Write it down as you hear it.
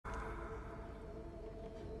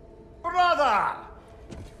brother!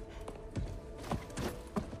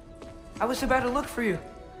 I was about to look for you.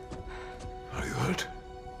 Are you hurt?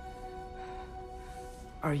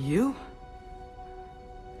 Are you?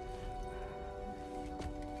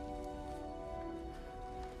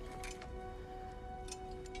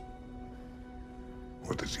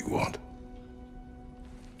 What does he want?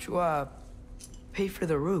 To, pay for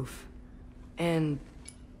the roof. And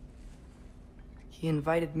he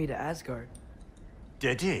invited me to Asgard.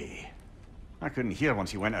 Did he? I couldn't hear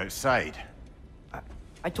once he went outside.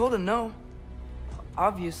 I told him no.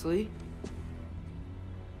 Obviously.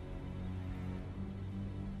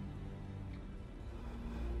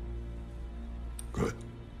 Good.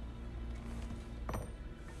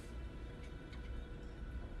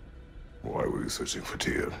 Why were you searching for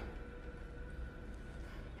Tyr?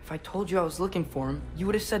 If I told you I was looking for him, you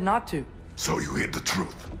would have said not to. So you hid the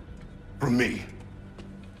truth. From me.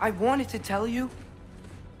 I wanted to tell you.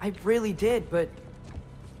 I really did, but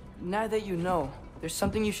now that you know, there's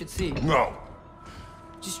something you should see. No.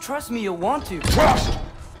 Just trust me, you'll want to. Trust!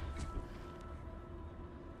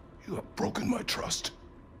 You have broken my trust.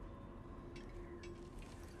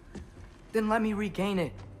 Then let me regain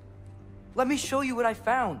it. Let me show you what I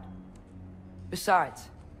found. Besides,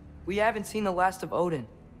 we haven't seen the last of Odin.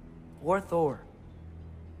 Or Thor.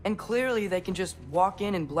 And clearly they can just walk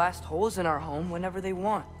in and blast holes in our home whenever they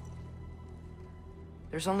want.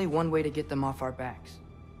 There's only one way to get them off our backs.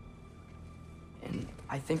 And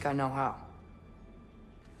I think I know how.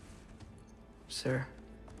 Sir.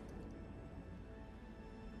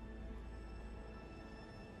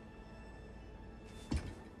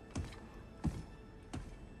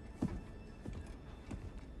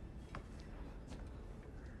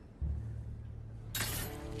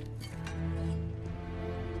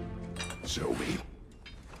 Show me.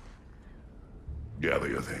 Gather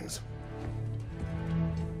your things.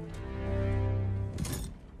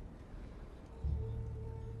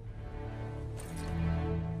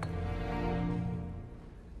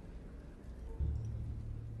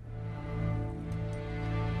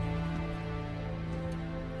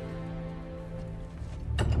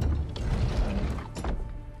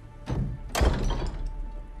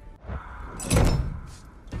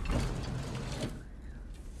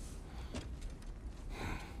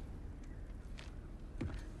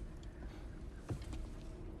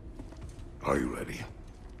 Are you ready?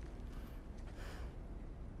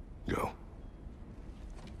 Go.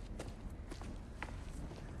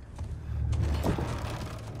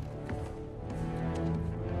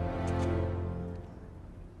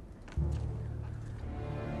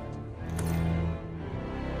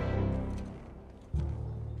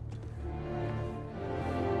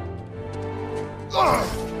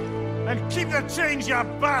 And keep the change, you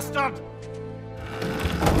bastard!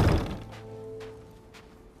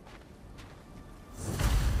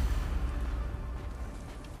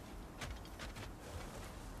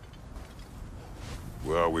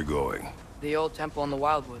 Where are we going? The old temple in the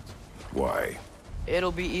Wildwoods. Why?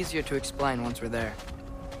 It'll be easier to explain once we're there.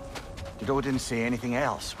 Did Odin say anything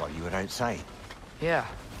else while you were outside? Yeah.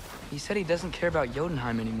 He said he doesn't care about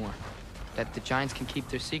Jotunheim anymore. That the giants can keep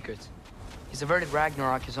their secrets. He's averted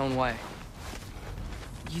Ragnarok his own way.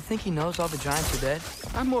 You think he knows all the giants are dead?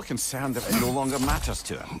 I'm more concerned that it no longer matters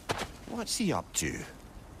to him. What's he up to?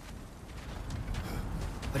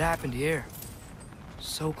 What happened here?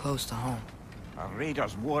 So close to home. Are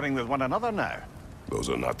raiders warring with one another now? Those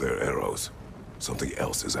are not their arrows. Something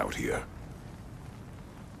else is out here.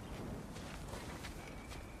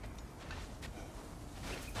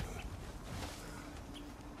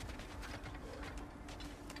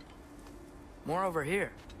 More over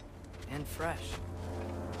here. And fresh.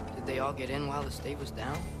 Did they all get in while the state was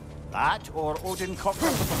down? That, or Odin cocked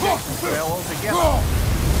up the protection spell altogether.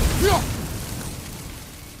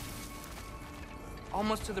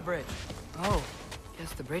 Almost to the bridge. Oh,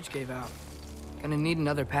 guess the bridge gave out. Gonna need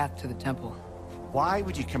another path to the temple. Why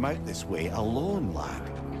would you come out this way alone, lad?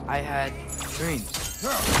 I had dreams.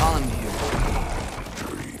 Calling me here.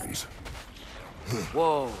 Dreams.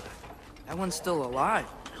 Whoa. That one's still alive.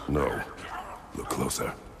 No. Look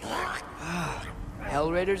closer. Hell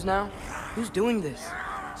Raiders now? Who's doing this?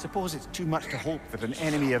 Suppose it's too much to hope that an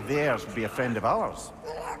enemy of theirs would be a friend of ours.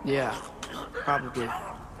 Yeah, probably.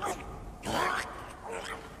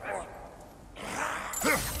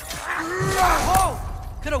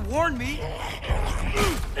 Oh! Could have warned me.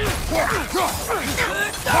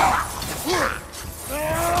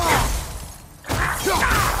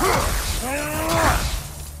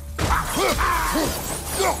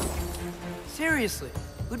 Seriously,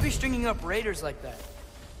 who'd be stringing up raiders like that?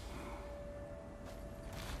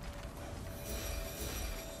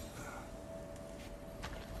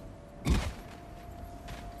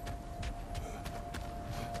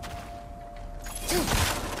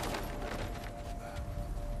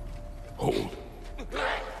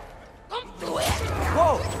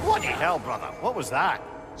 hell, brother? What was that?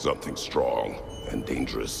 Something strong and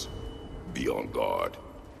dangerous. Be on guard.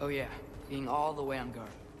 Oh yeah, being all the way on guard.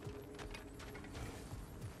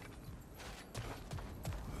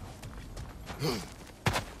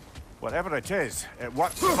 Whatever it is, it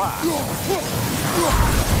works fast.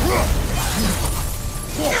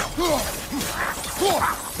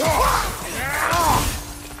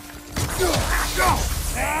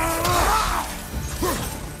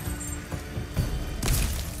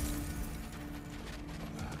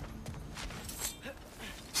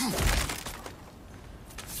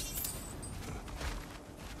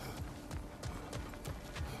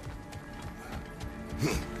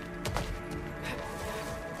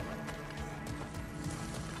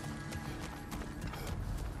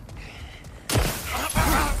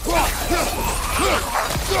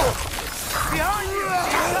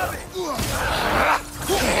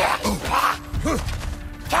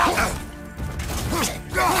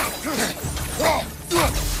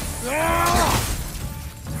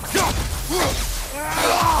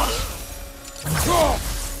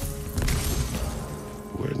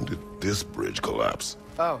 When did this bridge collapse?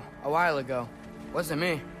 Oh, a while ago. Wasn't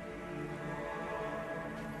me.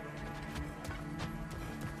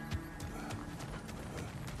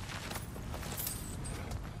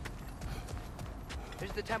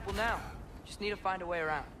 There's the temple now. Just need to find a way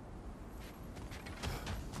around.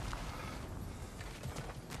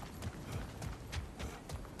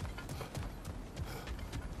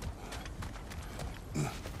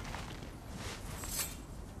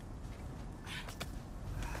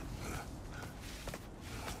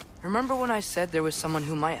 Remember when I said there was someone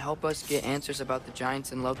who might help us get answers about the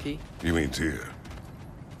giants and Loki? You mean Tyr?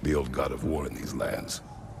 The old god of war in these lands,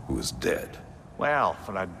 who is dead. Well,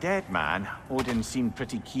 for a dead man, Odin seemed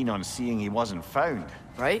pretty keen on seeing he wasn't found.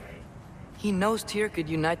 Right? He knows Tyr could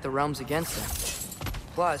unite the realms against him.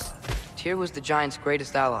 Plus, Tyr was the giant's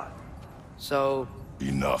greatest ally. So...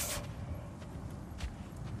 Enough.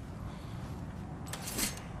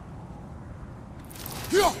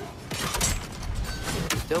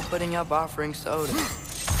 Still putting up offerings to Odin.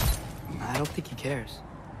 I don't think he cares.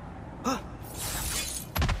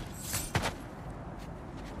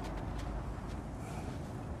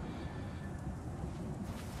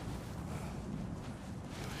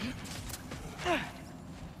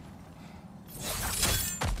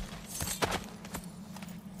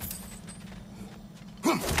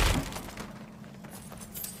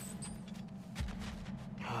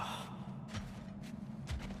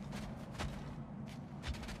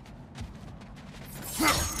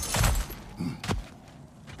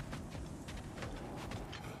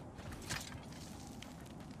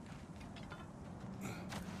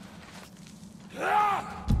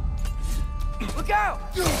 Look out!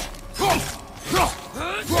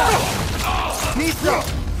 Nisa!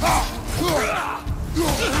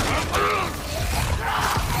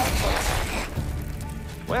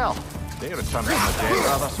 Well, they return from the dead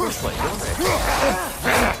rather swiftly, don't they?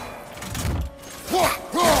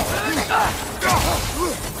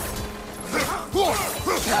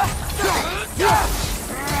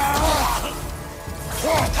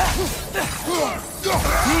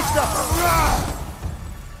 Nisa!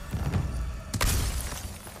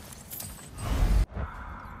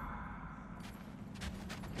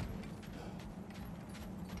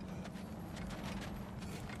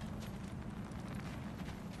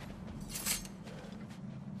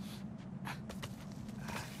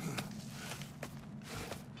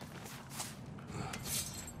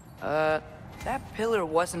 That pillar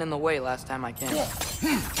wasn't in the way last time I came.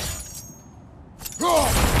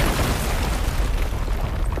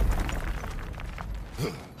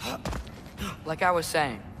 Like I was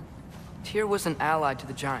saying, Tyr was an ally to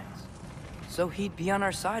the giants, so he'd be on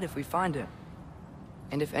our side if we find him.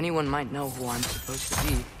 And if anyone might know who I'm supposed to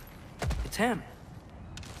be, it's him.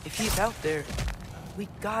 If he's out there, we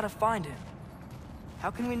gotta find him.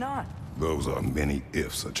 How can we not? Those are many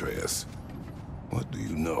ifs, Atreus. What do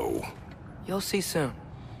you know? You'll see soon.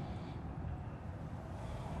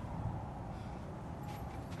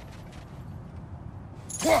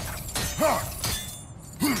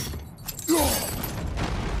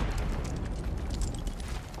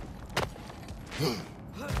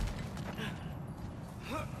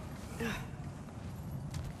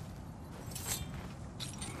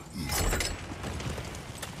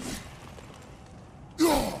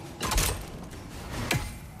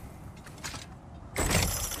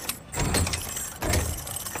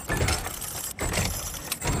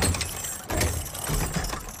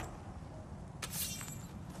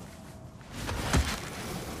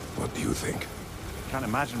 What do you think? Can't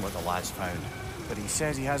imagine what the lad's found, but he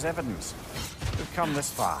says he has evidence. We've come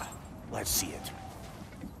this far. Let's see it.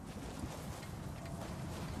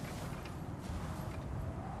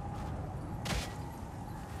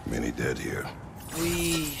 Many dead here.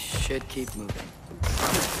 We should keep moving.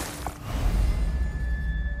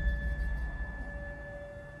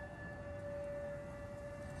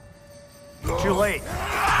 Too late.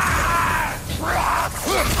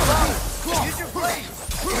 Use your blade!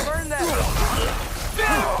 Burn that!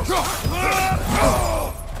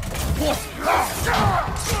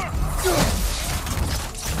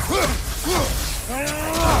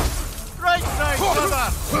 Right side,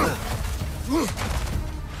 brother!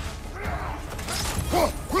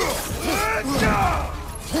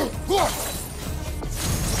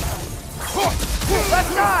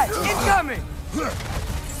 Left side! Incoming!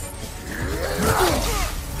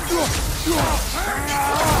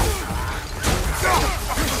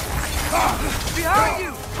 Behind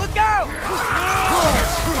you! Look out!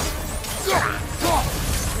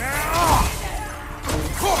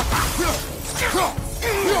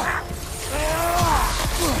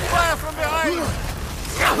 Fire from behind!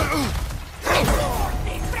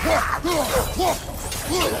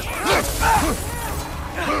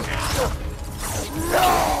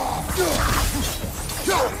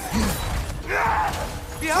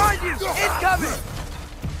 Behind you! Incoming!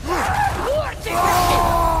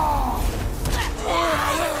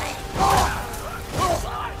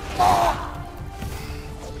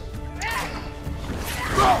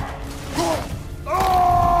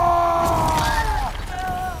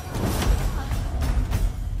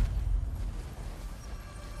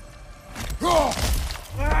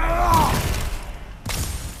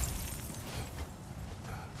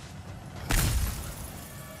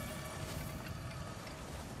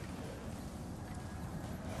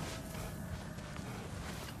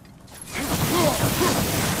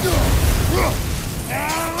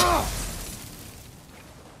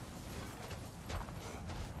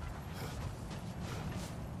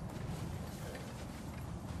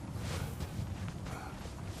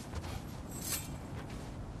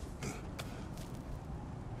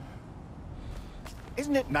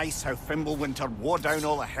 Isn't it nice how Fimbulwinter wore down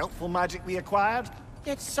all the helpful magic we acquired?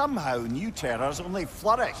 Yet somehow new terrors only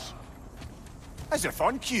flourish. As if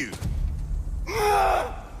on cue.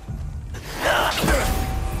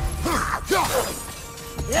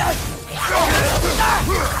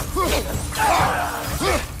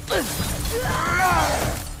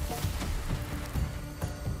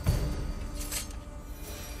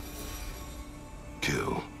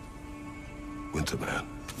 Kill. Winterman.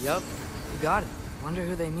 Yup, you got it. Wonder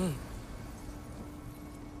who they mean.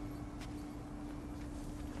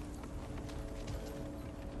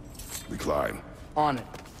 We climb. On it.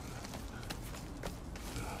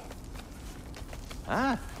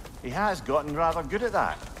 Ah, he has gotten rather good at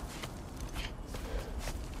that.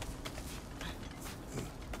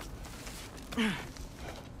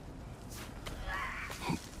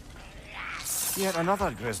 Yet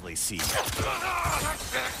another grisly scene.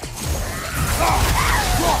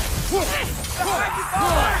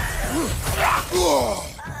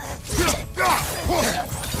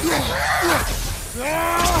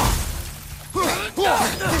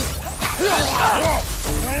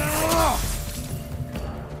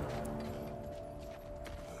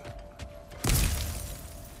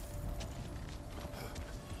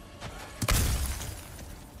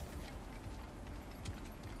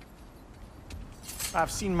 I've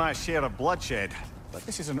seen my share of bloodshed, but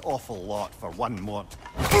this is an awful lot for one more.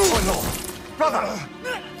 Oh no! Brother!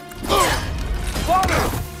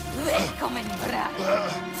 Välkommen, bror!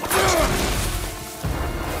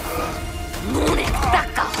 Nu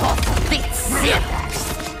tacka hopp ditt sedes!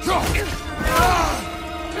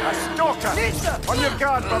 A stalker! On your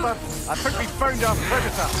guard, brother! I think we found our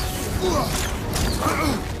predator!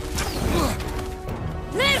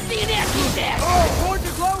 There's the energy there! Oh, horns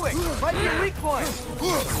are glowing! Might be a weak point!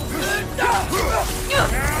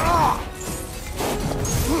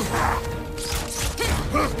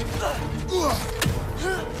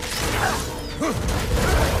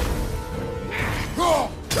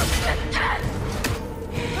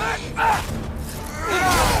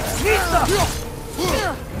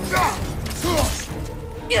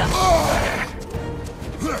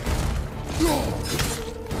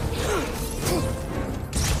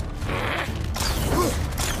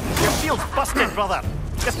 Your shield's busted, brother!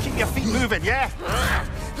 Just keep your feet moving, yeah?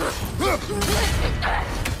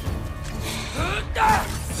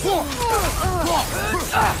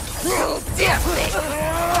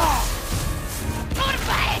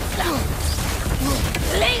 Turva ensam!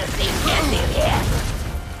 Lazy candy here!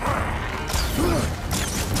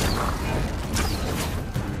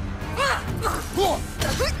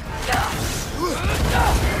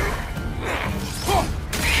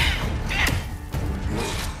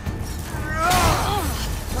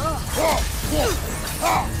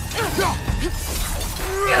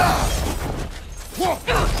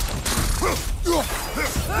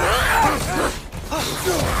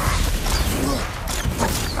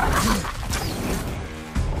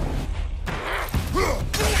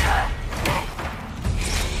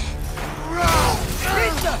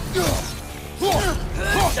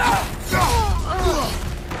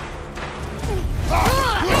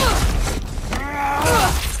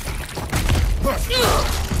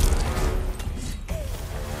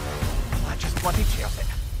 Bloody tears it.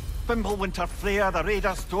 Fimbulwinter Freya, the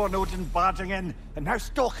raiders, Thorn Odin barging in, and now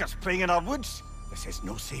stalkers preying in our woods. This is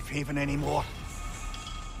no safe haven anymore.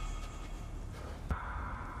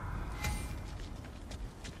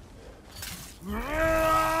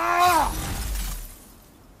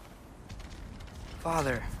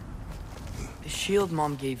 Father, the shield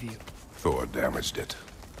Mom gave you. Thor damaged it.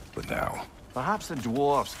 But now, Perhaps the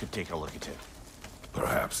dwarves could take a look at it.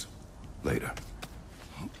 perhaps, later.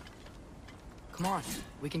 Come on,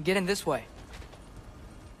 we can get in this way.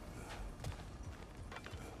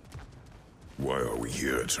 Why are we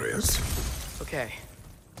here, Atreus? Okay.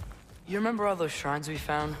 You remember all those shrines we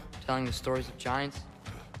found, telling the stories of giants?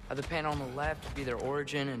 How the panel on the left would be their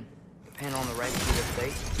origin, and the panel on the right would be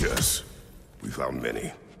their fate? Yes. We found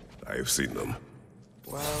many. I have seen them.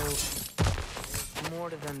 Well, there's more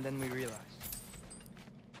to them than we realize.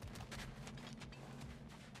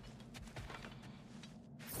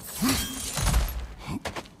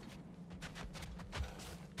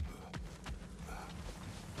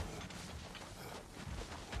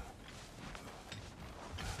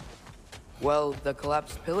 Well, the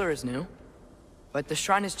collapsed pillar is new, but the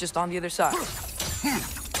shrine is just on the other side.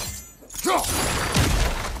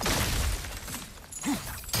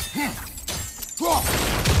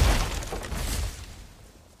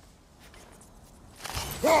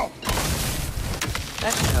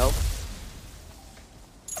 That should help.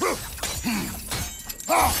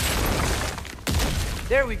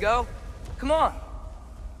 There we go. Come on.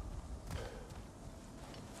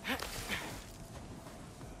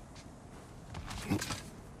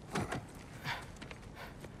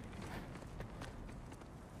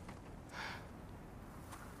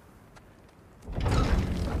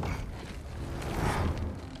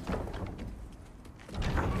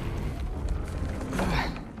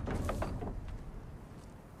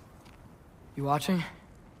 You watching?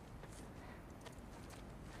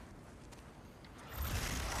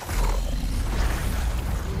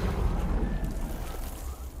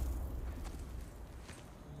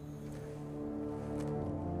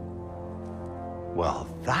 Well,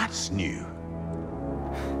 that's new.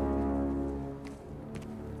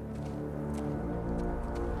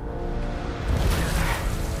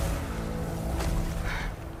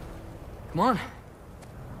 Come on.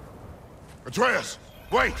 Atreus,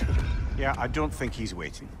 wait! Yeah, I don't think he's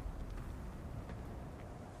waiting.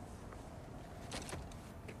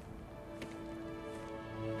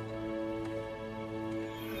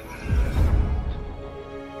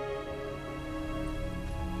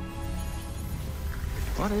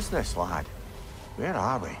 What is this, lad? Where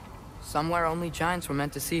are we? Somewhere only giants were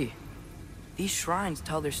meant to see. These shrines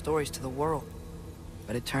tell their stories to the world.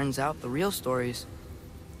 But it turns out the real stories,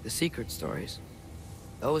 the secret stories,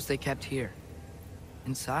 those they kept here,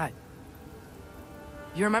 inside.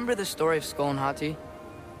 You remember the story of Skull and Hati?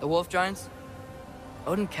 The wolf giants?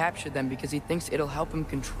 Odin captured them because he thinks it'll help him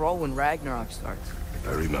control when Ragnarok starts.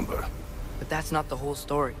 I remember. But that's not the whole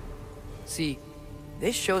story. See,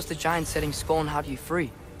 this shows the giants setting Skull and Hati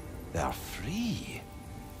free. They're free.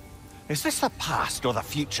 Is this the past or the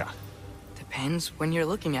future? Depends when you're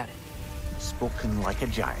looking at it. Spoken like a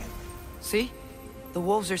giant. See? The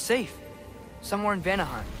wolves are safe. Somewhere in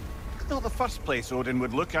Vanaheim. Not the first place Odin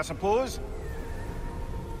would look, I suppose.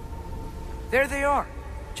 There they are,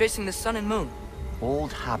 chasing the sun and moon.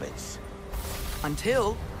 Old habits.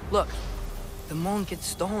 Until, look, the moon gets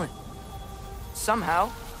stolen.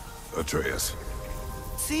 Somehow. Atreus.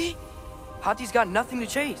 See? Hati's got nothing to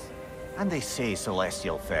chase. And they say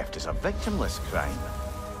celestial theft is a victimless crime.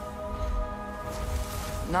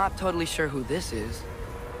 Not totally sure who this is,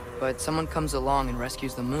 but someone comes along and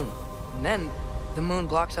rescues the moon. And then, the moon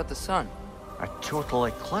blocks out the sun. A total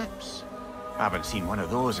eclipse. Haven't seen one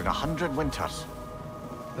of those in 100 winters.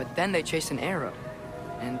 But then they chase an arrow,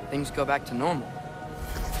 and things go back to normal.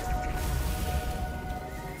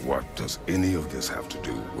 What does any of this have to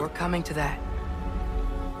do We're with... coming to that.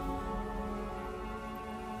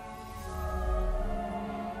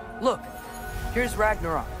 Look, here's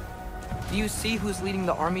Ragnarok. Do you see who's leading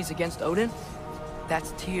the armies against Odin?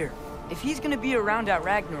 That's Tyr. If he's gonna be around at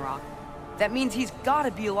Ragnarok, that means he's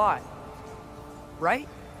gotta be alive. Right?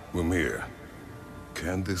 Mimir,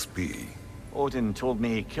 can this be? Odin told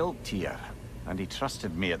me he killed Tyr. And he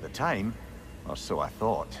trusted me at the time, or so I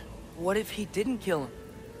thought. What if he didn't kill him?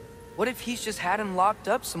 What if he's just had him locked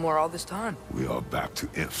up somewhere all this time? We are back to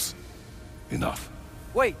ifs. Enough.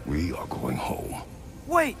 Wait, We are going home.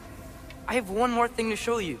 wait! I have one more thing to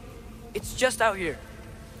show you. It's just out here.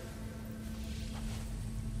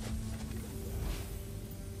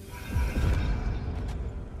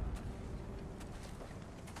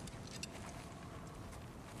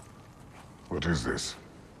 What is this?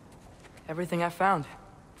 Everything I found.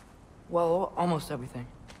 Well, almost everything.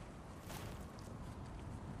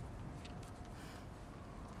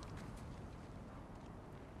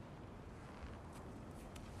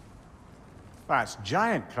 That's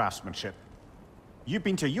giant craftsmanship. You've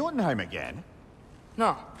been to Jotunheim again?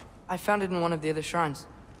 No, I found it in one of the other shrines.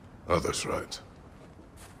 Other shrines.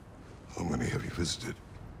 How many have you visited?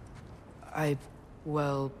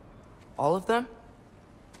 Well, all of them?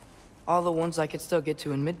 All the ones I could still get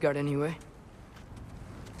to in Midgard anyway.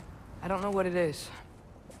 I don't know what it is,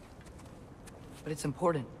 but it's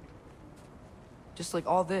important. Just like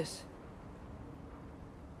all this.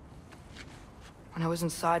 When I was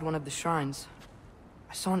inside one of the shrines,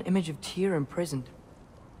 I saw an image of Tyr imprisoned,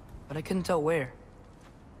 but I couldn't tell where.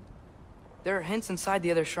 There are hints inside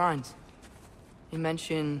the other shrines. They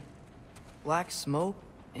mention black smoke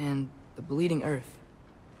and the bleeding earth.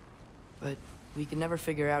 But we could never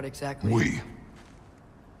figure out exactly... We?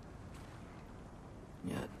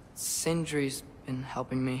 Yeah, SINDRI's been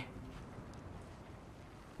helping me.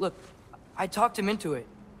 Look, I talked him into it.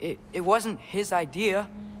 It wasn't his idea.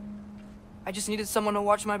 I just needed someone to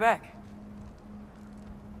watch my back.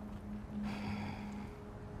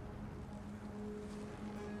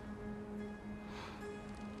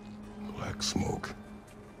 Black smoke.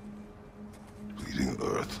 Bleeding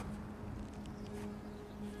earth.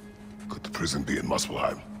 Could the prison be in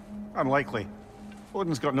Muspelheim? Unlikely.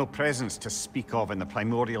 Odin's got no presence to speak of in the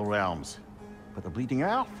primordial realms. But the bleeding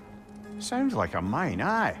earth? Sounds like a mine,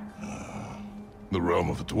 aye. The realm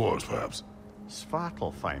of the dwarves, perhaps?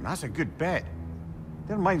 Svartalfheim, that's a good bet.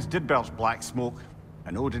 Their mines did belch black smoke,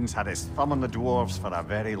 and Odin's had his thumb on the dwarves for a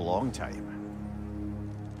very long time.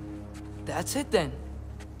 That's it then.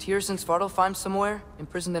 Tyr's in Svartalfheim somewhere,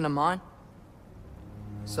 imprisoned in a mine.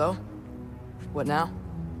 So, what now?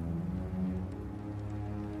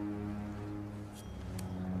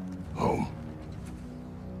 Home.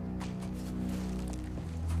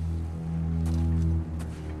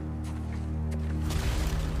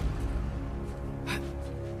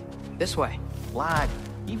 This way. Lad,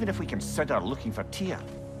 even if we consider looking for Tyr,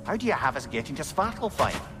 how do you have us getting to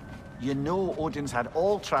Svartalfheim? You know Odin's had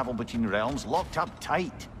all travel between realms locked up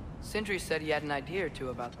tight. Sindri said he had an idea or two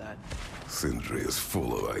about that. Sindri is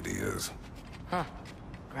full of ideas. Huh.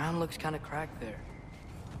 Ground looks kind of cracked there.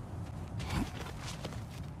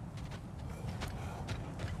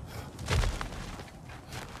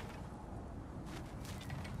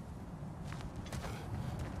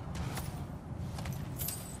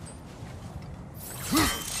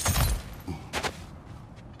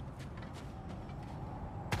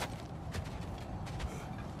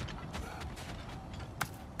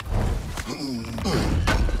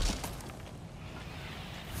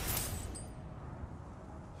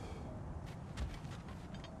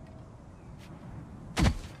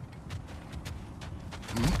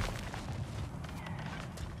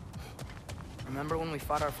 Remember when we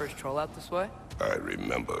fought our first troll out this way? I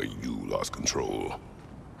remember you lost control.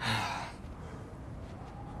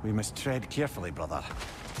 We must tread carefully, brother.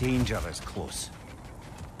 Danger is close.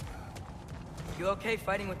 You okay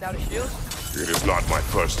fighting without a shield? It is not my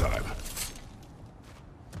first time.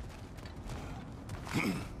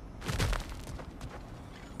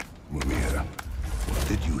 Mimir, what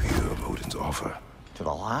did you hear of Odin's offer? To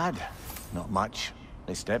the lad? Not much.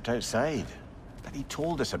 They stepped outside. But he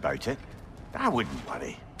told us about it. I wouldn't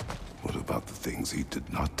worry. What about the things he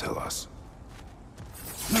did not tell us?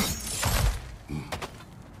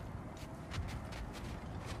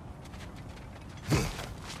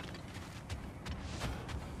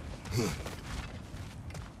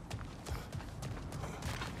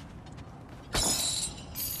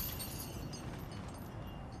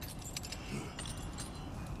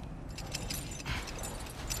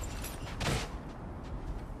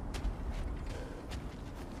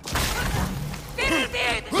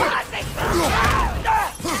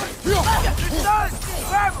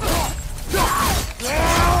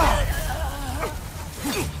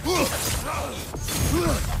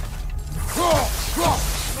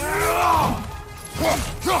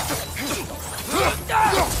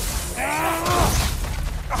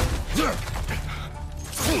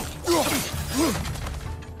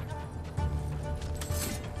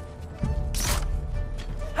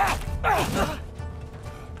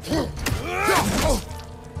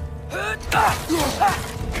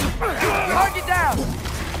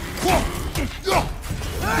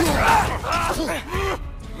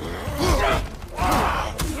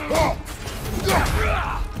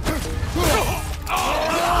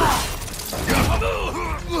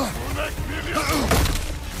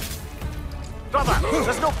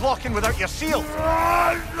 no blocking without your shield.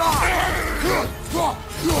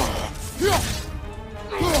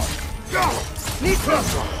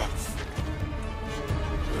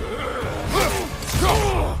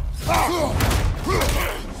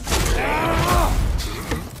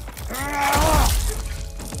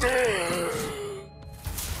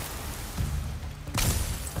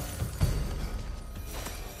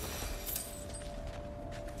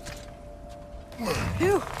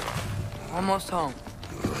 Phew. Almost home.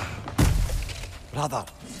 Brother,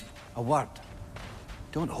 a word.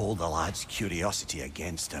 Don't hold the lad's curiosity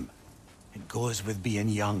against him. It goes with being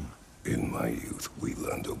young. In my youth, we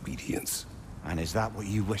learned obedience. And is that what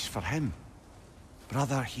you wish for him?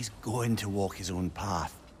 Brother, he's going to walk his own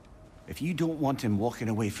path. If you don't want him walking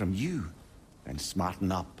away from you, then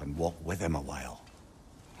smarten up and walk with him a while.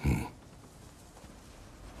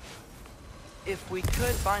 If we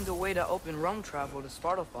could find a way to open Rome travel to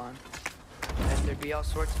Svartalfheim, then there'd be all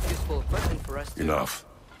sorts of useful equipment for us to... Enough.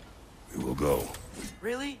 We will go.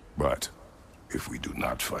 Really? But if we do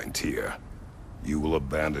not find Tyr, you will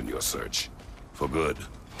abandon your search. For good.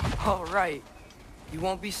 All right. You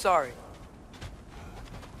won't be sorry.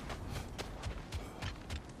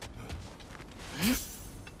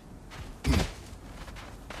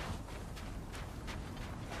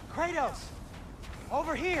 Kratos!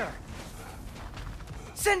 Over here!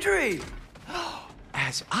 SINDRI!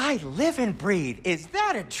 As I live and breathe, is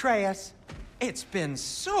that Atreus? It's been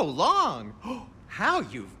so long! How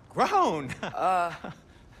you've grown!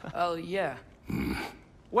 Oh, yeah.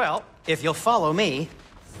 Well, if you'll follow me,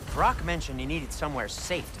 BROK mentioned you needed somewhere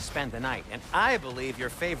safe to spend the night, and I believe your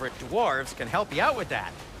favorite dwarves can help you out with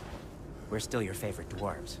that. We're still your favorite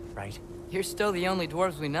dwarves, right? You're still the only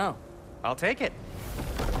dwarves we know. I'll take it.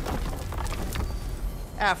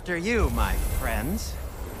 After you, my friends.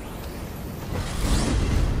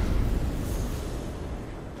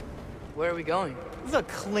 Where are we going? The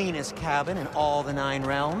cleanest cabin in all the 9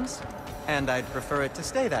 realms. And I'd prefer it to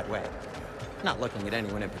stay that way. Not looking at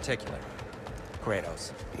anyone in particular.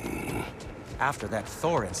 Kratos. After that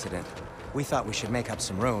Thor incident, we thought we should make up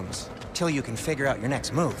some rooms, till you can figure out your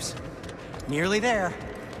next moves. Nearly there.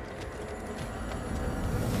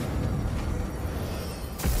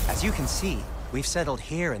 As you can see, we've settled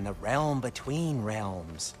here in the realm between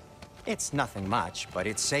realms. It's nothing much, but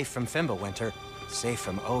it's safe from Fimbulwinter, safe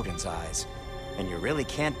from Odin's eyes. And you really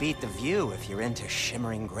can't beat the view if you're into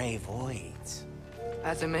shimmering gray voids.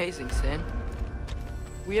 That's amazing, Sin.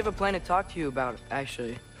 We have a plan to talk to you about,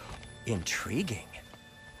 actually. Intriguing.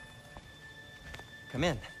 Come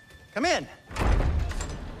in. Come in!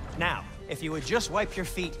 Now, if you would just wipe your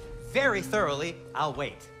feet very thoroughly, I'll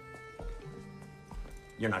wait.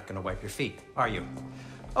 You're not gonna wipe your feet, are you?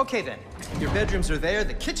 Okay then. Your bedrooms are there,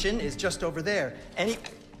 the kitchen is just over there.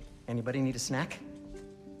 Anybody need a snack?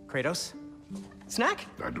 Kratos? Snack?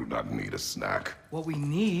 I do not need a snack. What we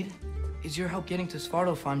need is your help getting to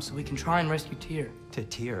Svartalfheim so we can try and rescue Tyr. To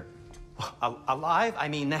Tyr? Alive? I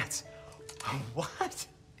mean, that's... What?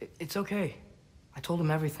 It's okay. I told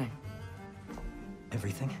him everything.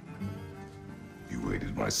 Everything? You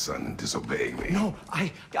aided my son in disobeying me. No,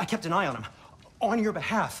 I kept an eye on him. On your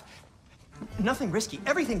behalf. Nothing risky.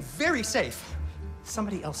 Everything very safe.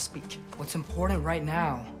 Somebody else speak. What's important right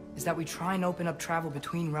now is that we try and open up travel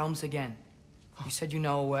between realms again. You said you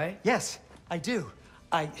know a way? Yes, I do.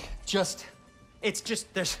 It's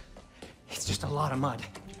just a lot of mud.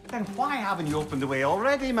 Then why haven't you opened the way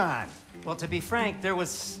already, man? Well, to be frank, there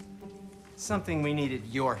was something we needed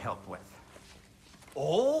your help with.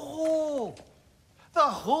 Oh! The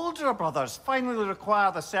Holder brothers finally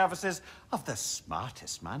require the services of the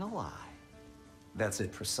smartest man alive. That's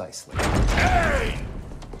it precisely. Hey!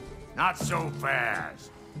 Not so fast.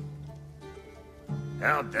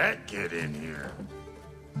 How'd that get in here?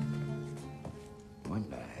 What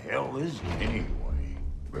the hell is he anyway?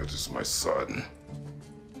 That is my son.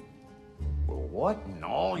 Well, what in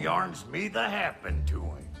all yarns me that happened to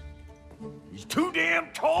him? He's too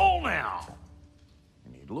damn tall now.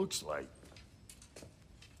 And he looks like...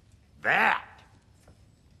 that.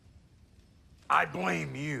 I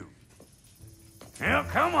blame you. Well,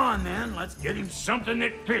 come on then. Let's get him something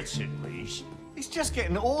that fits at least. He's just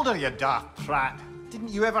getting older, you daft prat. Didn't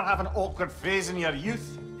you ever have an awkward phase in your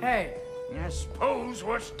youth? Hey! I suppose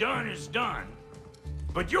what's done is done.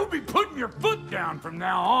 But you'll be putting your foot down from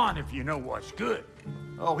now on if you know what's good.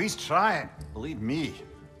 Oh, he's trying. Believe me.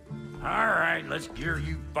 All right, let's gear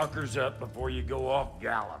you fuckers up before you go off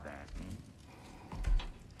gallivanting.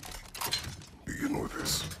 Begin with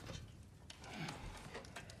this.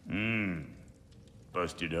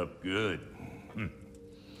 Busted up good.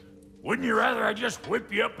 Wouldn't you rather I just whip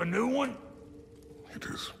you up a new one? It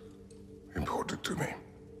is important to me.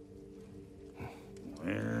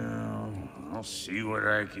 Well, I'll see what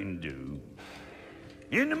I can do.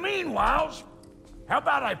 In the meanwhile, how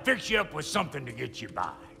about I fix you up with something to get you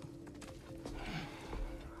by?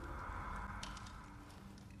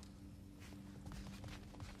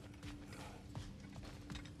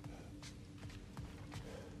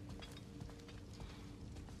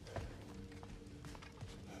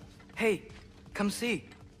 Hey, come see.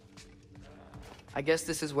 I guess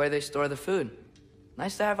this is where they store the food.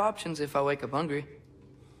 Nice to have options if I wake up hungry.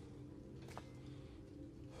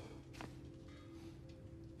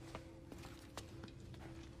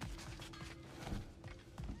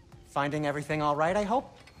 Finding everything all right, I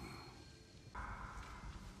hope?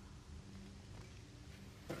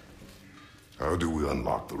 How do we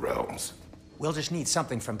unlock the realms? We'll just need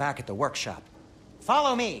something from back at the workshop.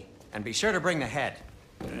 Follow me, and be sure to bring the head.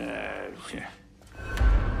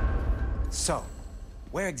 So,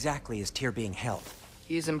 where exactly is Tyr being held?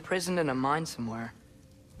 He is imprisoned in a mine somewhere.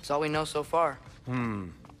 That's all we know so far.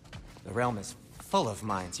 The realm is full of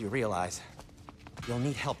mines, you realize. You'll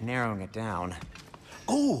need help narrowing it down.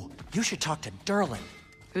 Oh, you should talk to Durlin.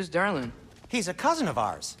 Who's Darlin? He's a cousin of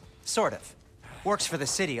ours, sort of. Works for the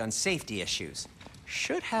city on safety issues.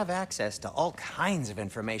 Should have access to all kinds of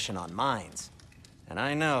information on mines. And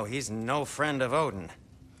I know he's no friend of Odin.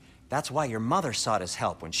 That's why your mother sought his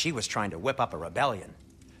help when she was trying to whip up a rebellion.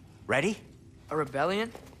 Ready? A rebellion?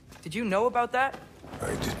 Did you know about that?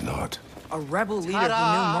 I did not. A rebel leader who knew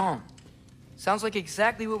Mom. Sounds like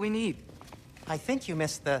exactly what we need. I think you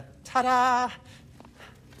missed the ta-da!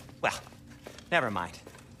 Well, never mind.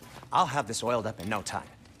 I'll have this oiled up in no time.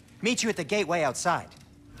 Meet you at the gateway outside.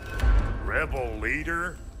 Rebel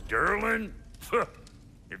leader? Durlin?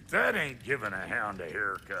 If that ain't giving a hound a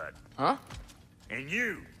haircut. Huh? And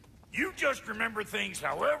you just remember things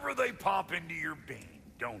however they pop into your being,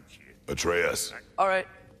 don't you? Atreus. All right.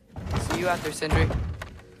 See you out there, Sindri.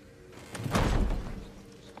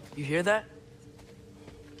 You hear that?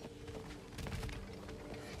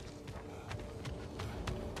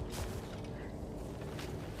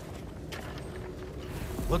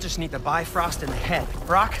 We'll just need the Bifrost in the head.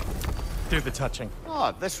 Brok, do the touching.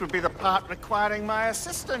 Oh, this would be the part requiring my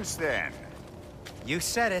assistance then. You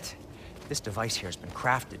said it. This device here has been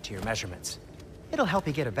crafted to your measurements. It'll help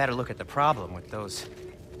you get a better look at the problem with those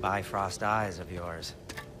Bifrost eyes of yours.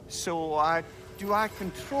 So, do I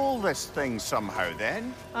control this thing somehow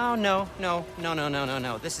then? Oh, no.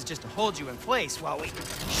 This is just to hold you in place while we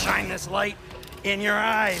shine this light in your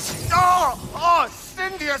eyes. Oh,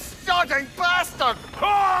 Cindy, you sodding bastard!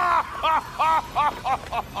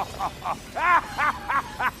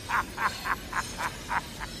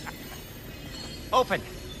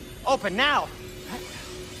 Open now!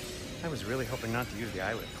 I was really hoping not to use the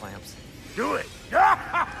eyelid clamps. Do it!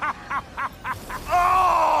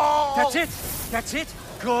 Oh! That's it!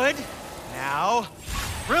 Good! Now,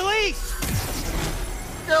 release!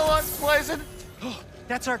 Still unpleasant.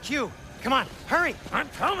 That's our cue. Come on, hurry! I'm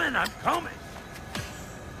coming!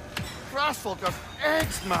 Crashful of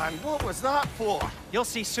eggs, man. What was that for? You'll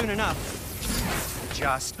see soon enough.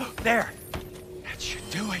 Just there. That should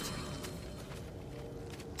do it.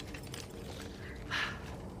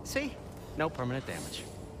 See? No permanent damage.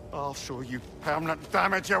 I'll show you permanent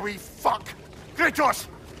damage, you wee fuck! Kratos!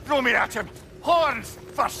 Throw me at him! Horns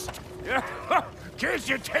first! Guess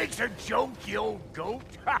you takes a joke, you old goat.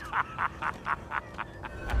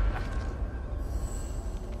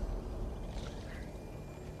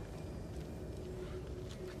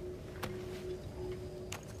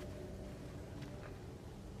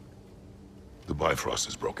 The Bifrost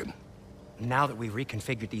is broken. Now that we've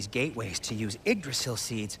reconfigured these gateways to use Yggdrasil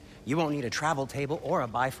seeds, you won't need a travel table or a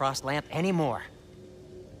Bifrost lamp anymore.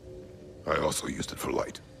 I also used it for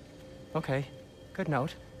light. Okay, good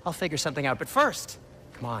note. I'll figure something out, but first,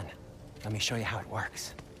 come on, let me show you how it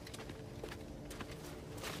works.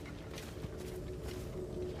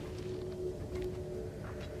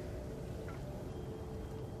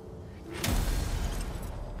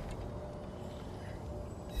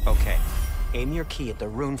 Okay, aim your key at the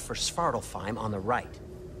rune for Svartalfheim on the right,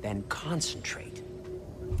 then concentrate.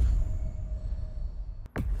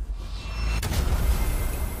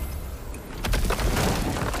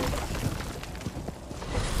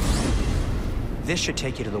 This should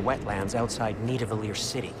take you to the wetlands outside Nidavellir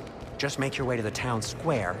City. Just make your way to the town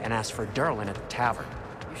square and ask for Durlin at the tavern.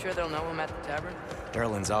 You sure they'll know him at the tavern?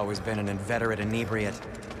 Durlin's always been an inveterate inebriate.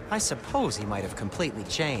 I suppose he might have completely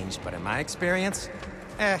changed, but in my experience,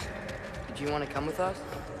 Did you want to come with us?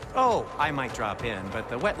 Oh, I might drop in, but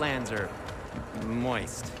the wetlands are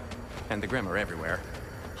moist. And the Grim are everywhere.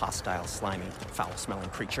 Hostile, slimy, foul-smelling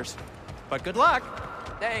creatures. But good luck!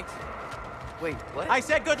 Thanks. Wait, what? I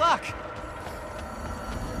said good luck!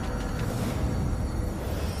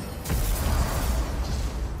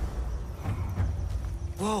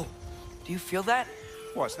 Whoa, do you feel that?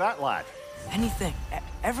 What's that, lad? Anything,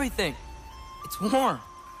 everything. It's warm.